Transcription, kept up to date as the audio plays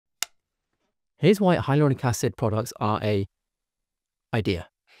Here's why hyaluronic acid products are a idea.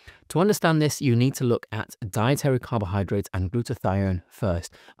 To understand this, you need to look at dietary carbohydrates and glutathione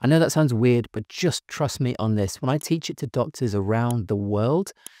first. I know that sounds weird, but just trust me on this. When I teach it to doctors around the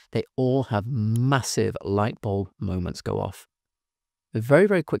world, they all have massive light bulb moments go off. Very,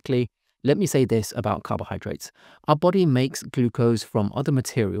 very quickly, let me say this about carbohydrates. Our body makes glucose from other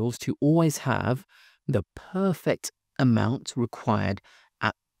materials to always have the perfect amount required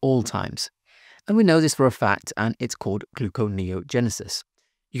at all times. And we know this for a fact, and it's called gluconeogenesis.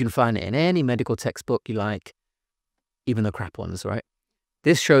 You can find it in any medical textbook you like, even the crap ones, right?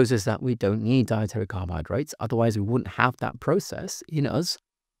 This shows us that we don't need dietary carbohydrates. Otherwise, we wouldn't have that process in us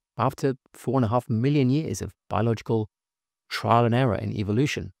after 4.5 million years of biological trial and error in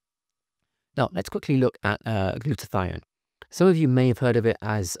evolution. Now, let's quickly look at glutathione. Some of you may have heard of it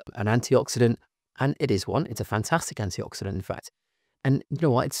as an antioxidant, and it is one. It's a fantastic antioxidant, in fact. And you know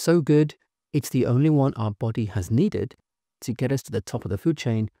what? It's so good. It's the only one our body has needed to get us to the top of the food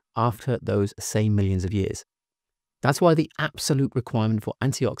chain after those same millions of years. That's why the absolute requirement for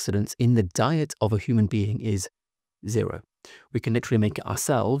antioxidants in the diet of a human being is 0. We can literally make it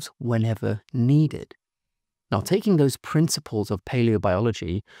ourselves whenever needed. Now, taking those principles of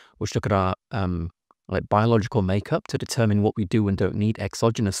paleobiology, which look at our biological makeup to determine what we do and don't need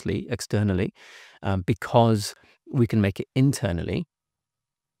exogenously, externally, because we can make it internally,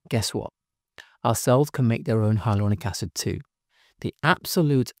 guess what? Our cells can make their own hyaluronic acid too. The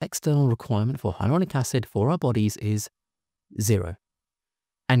absolute external requirement for hyaluronic acid for our bodies is 0.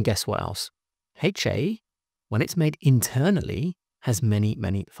 And guess what else? HA, when it's made internally, has many,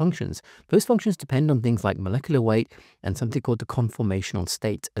 many functions. Those functions depend on things like molecular weight and something called the conformational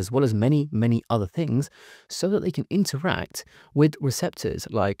state, as well as many, many other things, so that they can interact with receptors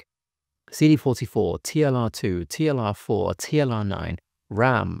like CD44, TLR2, TLR4, TLR9,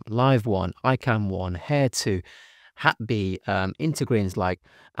 RAM, Live1, ICAM1, HAIR2, HAP-B, integrins like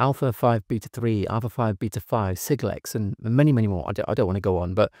alpha-5 beta-3, alpha-5 beta-5, Siglex, and many, many more. I don't want to go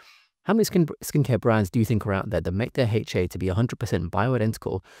on, but how many skincare brands do you think are out there that make their HA to be 100%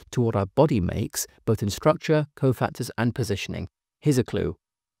 bioidentical to what our body makes, both in structure, cofactors, and positioning? Here's a clue: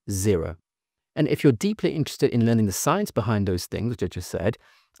 0. And if you're deeply interested in learning the science behind those things, which I just said,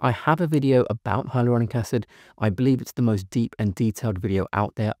 I have a video about hyaluronic acid. I believe it's the most deep and detailed video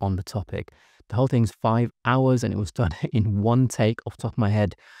out there on the topic. The whole thing's 5 hours and it was done in one take off the top of my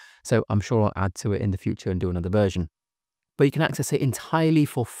head. So I'm sure I'll add to it in the future and do another version. But you can access it entirely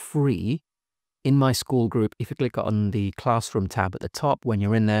for free in my school group. If you click on the classroom tab at the top, when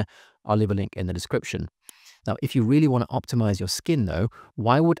you're in there, I'll leave a link in the description. Now, if you really want to optimize your skin though,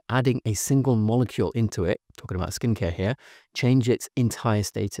 why would adding a single molecule into it, talking about skincare here, change its entire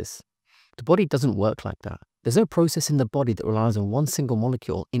status? The body doesn't work like that. There's no process in the body that relies on one single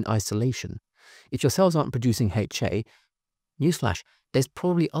molecule in isolation. If your cells aren't producing HA, newsflash, there's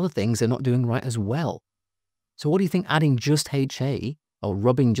probably other things they're not doing right as well. So what do you think adding just HA or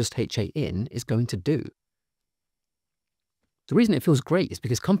rubbing just HA in is going to do? The reason it feels great is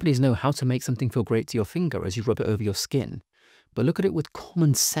because companies know how to make something feel great to your finger as you rub it over your skin. But look at it with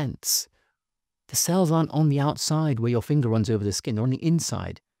common sense. The cells aren't on the outside where your finger runs over the skin, they're on the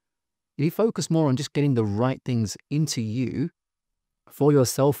inside. If you focus more on just getting the right things into you for your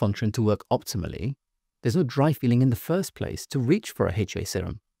cell function to work optimally, there's no dry feeling in the first place to reach for a HA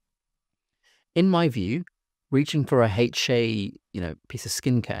serum. In my view, reaching for a HA, piece of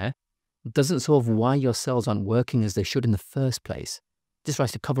skincare doesn't solve why your cells aren't working as they should in the first place. This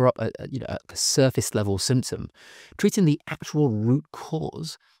tries to cover up a surface level symptom. Treating the actual root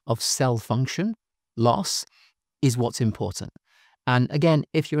cause of cell function loss is what's important. And again,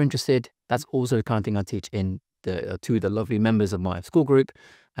 if you're interested, that's also the kind of thing I teach in to the lovely members of my school group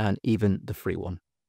and even the free one.